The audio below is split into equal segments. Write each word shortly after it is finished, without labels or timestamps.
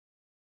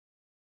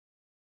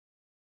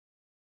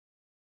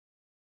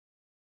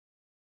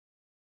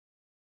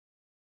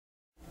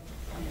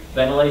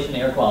Ventilation,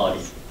 air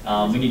quality.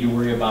 We need to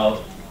worry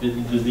about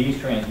disease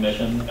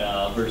transmission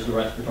versus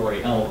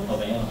respiratory health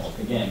of animals.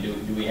 Again,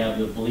 do we have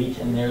the bleach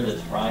in there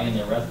that's frying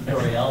their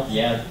respiratory health?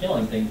 Yeah, it's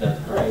killing things, that's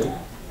great.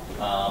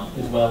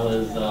 As well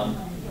as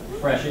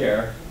fresh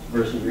air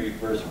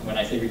versus when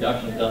I say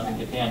reduction of dust and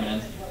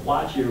contaminants,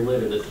 watch your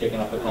litter that's kicking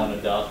up a ton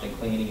of dust and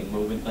cleaning and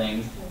moving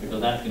things,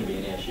 because that's going to be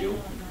an issue.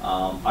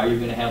 Are you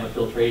going to have a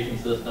filtration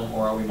system,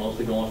 or are we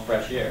mostly going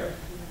fresh air?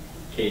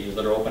 Cages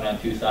that are open on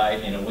two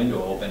sides and a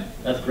window open,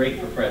 that's great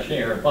for fresh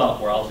air,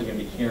 but we're also going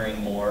to be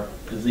carrying more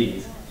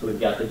disease. So we've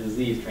got the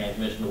disease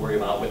transmission to worry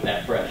about with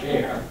that fresh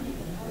air.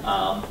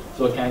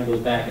 So it kind of goes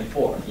back and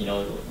forth. You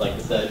know, like I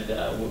said,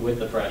 with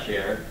the fresh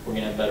air, we're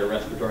going to have better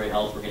respiratory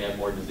health, we're going to have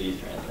more disease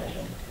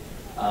transmission.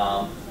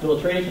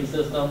 Filtration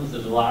systems,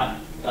 there's a lot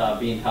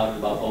being touted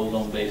about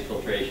ozone-based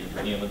filtration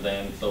for human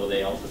beings, so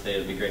they also say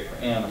it'd be great for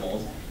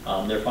animals.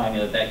 They're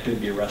finding that that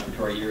could be a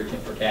respiratory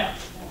irritant for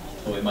cats.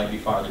 So we might be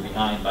farther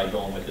behind by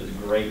going with this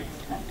great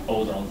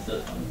ozone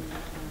system.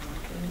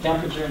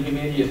 Temperature and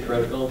humidity is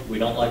critical. We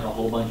don't like a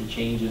whole bunch of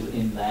changes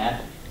in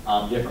that.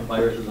 Different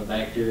viruses and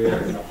bacteria are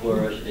going to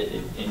flourish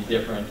in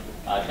different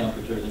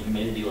temperatures and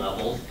humidity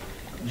levels.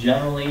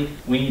 Generally,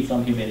 we need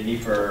some humidity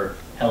for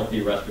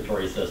healthy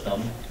respiratory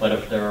system, but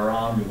if they're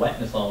around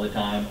wetness all the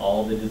time,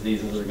 all the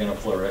diseases are going to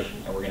flourish,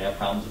 and we're going to have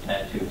problems with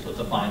that too. So it's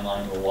a fine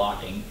line we're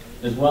walking,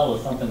 as well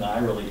as something that I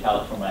really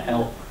tout from a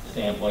health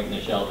standpoint in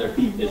the shelter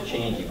is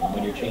changing.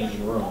 When you're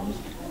changing rooms,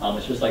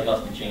 it's just like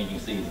us in changing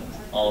seasons.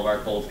 All of our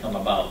colds come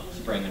about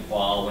spring and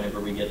fall. Whenever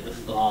we get the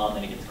thaw and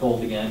then it gets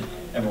cold again,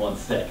 everyone's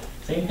sick.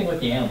 Same thing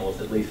with the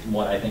animals, at least from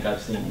what I think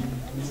I've seen.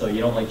 So you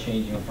don't like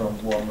changing them from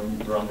one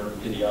room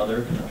to the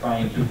other. Try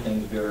and keep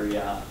things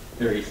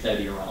very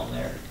steady around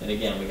there. And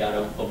again, we got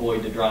to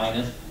avoid the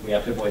dryness. We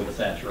have to avoid the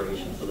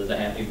saturation. So there's a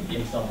happy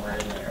medium somewhere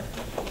in there.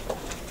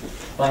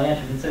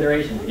 Financial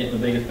considerations, getting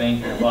the biggest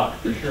bang for your buck,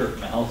 for sure,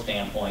 from a health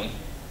standpoint.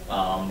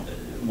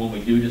 When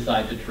we do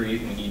decide to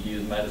treat, we need to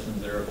use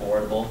medicines that are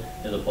affordable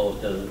as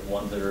opposed to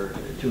ones that are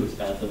too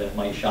expensive. It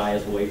might shy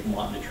us away from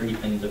wanting to treat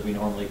things that we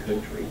normally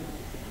could treat.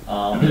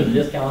 There's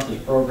discounts,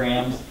 there's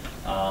programs.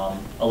 A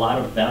lot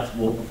of vets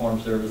will perform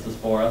services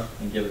for us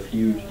and give us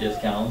huge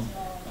discounts.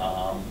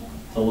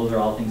 So those are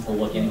all things to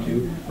look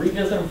into.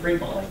 Revisit them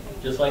frequently,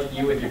 just like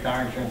you with your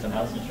car insurance and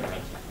house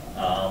insurance.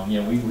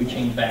 You know, we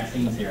change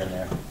vaccines here and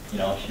there. You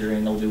know,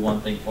 Shireen will do one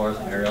thing for us,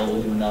 Mariel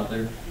will do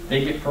another.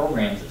 They get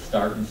programs that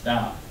start and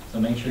stop. So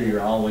make sure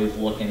you're always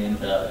looking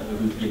into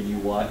who's giving you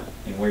what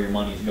and where your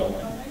money's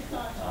going.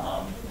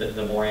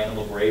 The more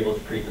animals we're able to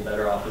treat, the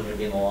better off we're going to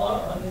be in the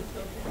long run.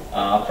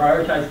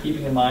 Prioritize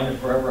keeping in mind that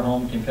Forever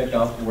Home can pick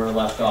up where we're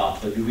left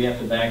off. So do we have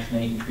to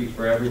vaccinate and treat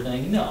for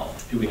everything? No.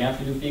 Do we have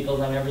to do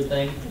fecals on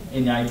everything?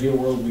 In the ideal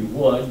world we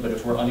would, but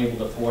if we're unable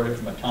to afford it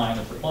from a time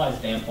and supply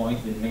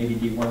standpoint, then maybe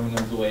deworming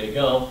is the way to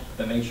go,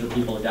 but make sure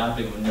people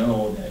adopting would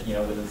know that, you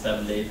know, within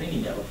 7 days they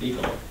need to have a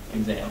fecal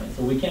examined.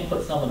 So we can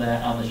put some of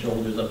that on the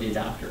shoulders of the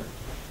adopter.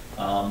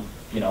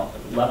 You know,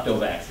 lepto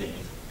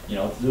vaccines. You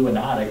know, it's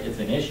zoonotic, it's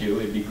an issue,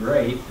 it'd be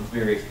great, it's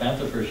very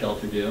expensive for a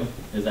shelter to do.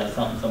 Is that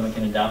something someone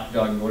can adopt a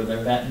dog and go to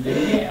their vet and do?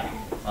 Yeah.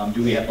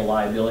 Do we have the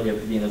liability of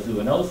it being a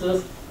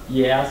zoonosis?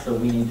 Yeah, so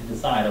we need to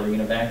decide, are we going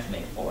to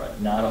vaccinate for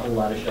it? Not a whole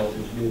lot of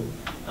shelters do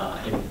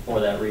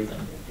for that reason.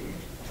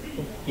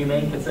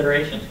 Humane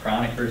considerations,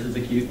 chronic versus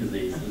acute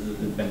disease. Has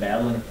it been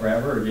battling it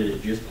forever, or did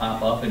it just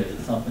pop up, and is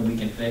it something we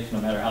can fix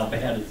no matter how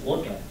bad it's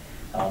looking?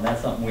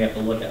 That's something we have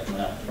to look at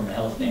from a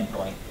health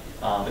standpoint.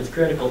 It's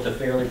critical to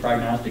fairly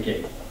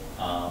prognosticate.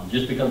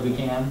 Just because we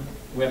can,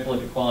 we have to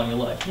look at quality of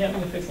life. Yeah, we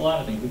can fix a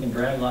lot of things. We can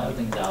drag a lot of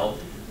things out,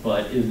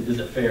 but is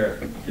it fair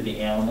to the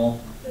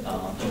animal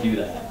to do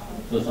that?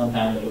 So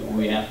sometimes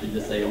we have to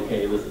just say,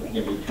 okay, this is going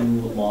to be too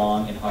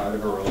long and hard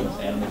of a road. This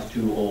animal's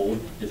too old.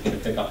 It's going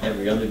to pick up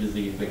every other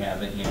disease we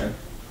have in here.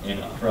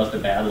 And for us to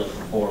battle it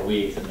for 4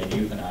 weeks and then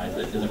euthanize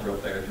it isn't real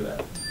fair to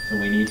it. So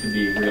we need to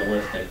be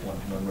realistic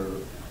when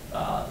we're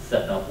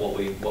setting up what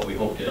we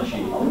hope to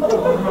achieve.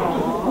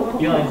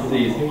 Feline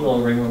disease. Here's a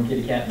little ringworm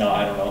kitty cat. No,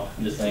 I don't know.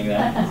 I'm just saying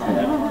that.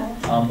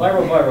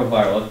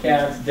 Viral.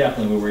 Cats,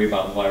 definitely we worry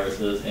about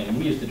viruses, and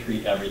we used to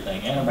treat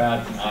everything.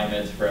 Antibiotics and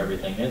IMEDs for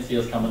everything. They'd see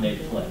us coming, they'd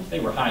flinch. They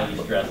were highly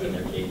stressed in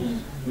their cages.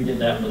 We did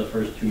that for the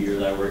first 2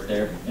 years I worked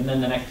there, and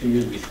then the next 2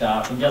 years we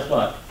stopped, and guess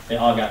what? They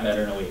all got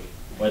better in a week,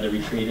 whether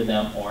we treated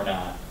them or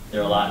not.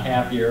 They're a lot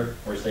happier.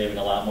 We're saving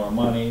a lot more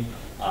money.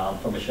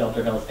 From a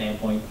shelter health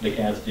standpoint, the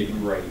cats did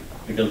great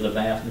because the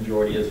vast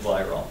majority is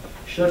viral.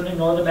 Shouldn't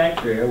ignore the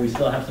bacteria. We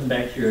still have some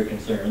bacteria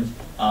concerns,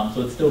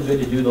 so it's still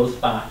good to do those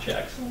spot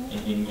checks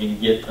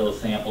and get those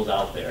samples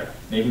out there.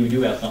 Maybe we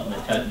do have something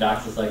that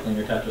doxycycline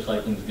or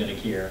tetracycline is going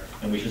to cure,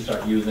 and we should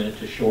start using it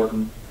to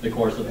shorten the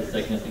course of the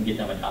sickness and get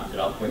them adopted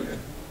out quicker.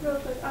 Real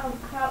quick,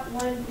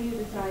 when do you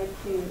decide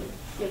to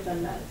give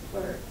them meds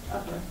for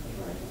upper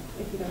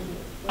if you don't do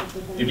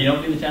it? If you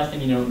don't do the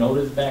testing, you don't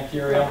notice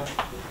bacteria.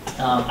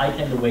 I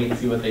tend to wait and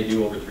see what they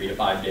do over 3 to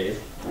 5 days.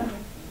 Okay.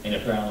 And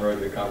if they're on the road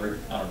to recovery,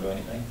 I don't do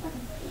anything.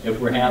 Okay. If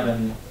we're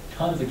having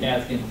tons of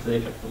cats getting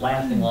sick, if it's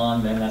lasting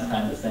long, then that's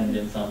time to send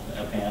in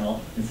a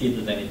panel and see if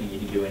there's anything you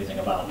can do anything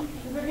about.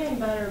 We're getting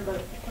better,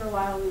 but for a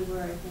while we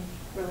were, I think,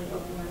 really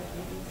open our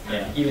things.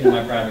 Yeah, even in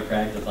my private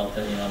practice, I'll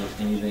tell you, the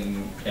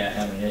sneezing cat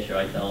having an issue,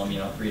 I tell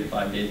them, 3 to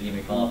 5 days, give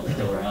me a call if it's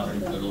still around or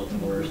they're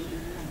looking worse,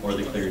 or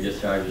the clear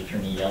discharge is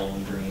turning yellow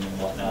and green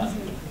and whatnot.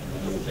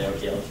 And we would say,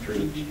 okay, let's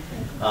treat.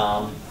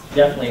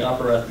 Definitely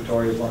upper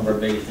respiratory is one of our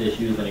biggest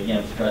issues, and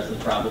again, stress is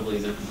probably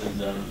the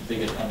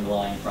biggest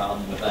underlying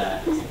problem with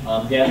that.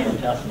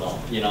 Gastrointestinal,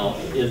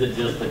 is it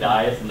just the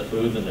diets and the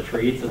foods and the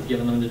treats that's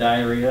giving them the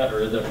diarrhea, or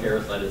is it a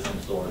parasite of some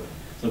sort?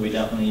 So we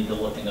definitely need to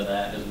look into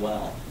that as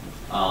well.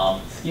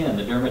 Skin,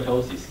 the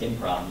dermatoses, skin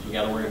problems. We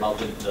got to worry about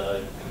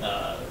the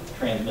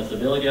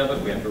transmissibility of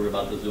it. We have to worry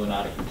about the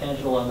zoonotic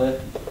potential of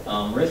it.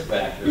 Risk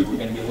factors. We're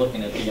going to be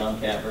looking at the young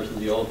cat versus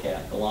the old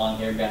cat. The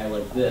long-haired guy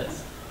like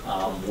this.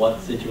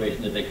 What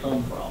situation did they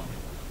come from?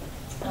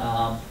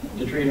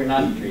 To treat or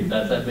not to treat,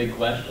 that's that big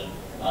question.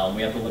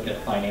 We have to look at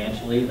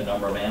financially, the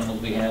number of animals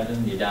we have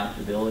in, the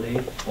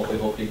adoptability, what we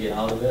hope to get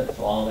out of it.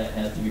 So all of that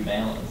has to be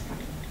balanced.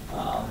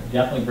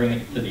 Definitely bring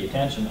it to the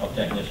attention of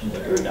technicians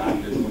or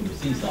doctors when you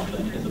see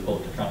something, as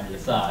opposed to trying to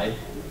decide.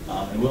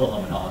 And we'll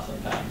hum and haw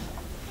sometimes.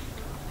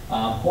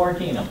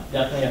 Quarantine them.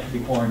 Definitely have to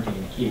be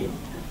quarantined, key.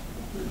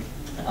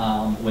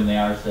 When they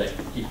are sick,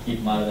 keep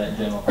them out of that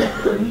general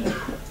population.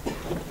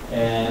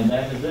 And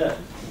that is it.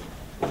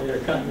 They're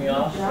cutting me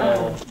off,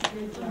 so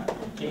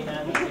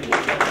canine.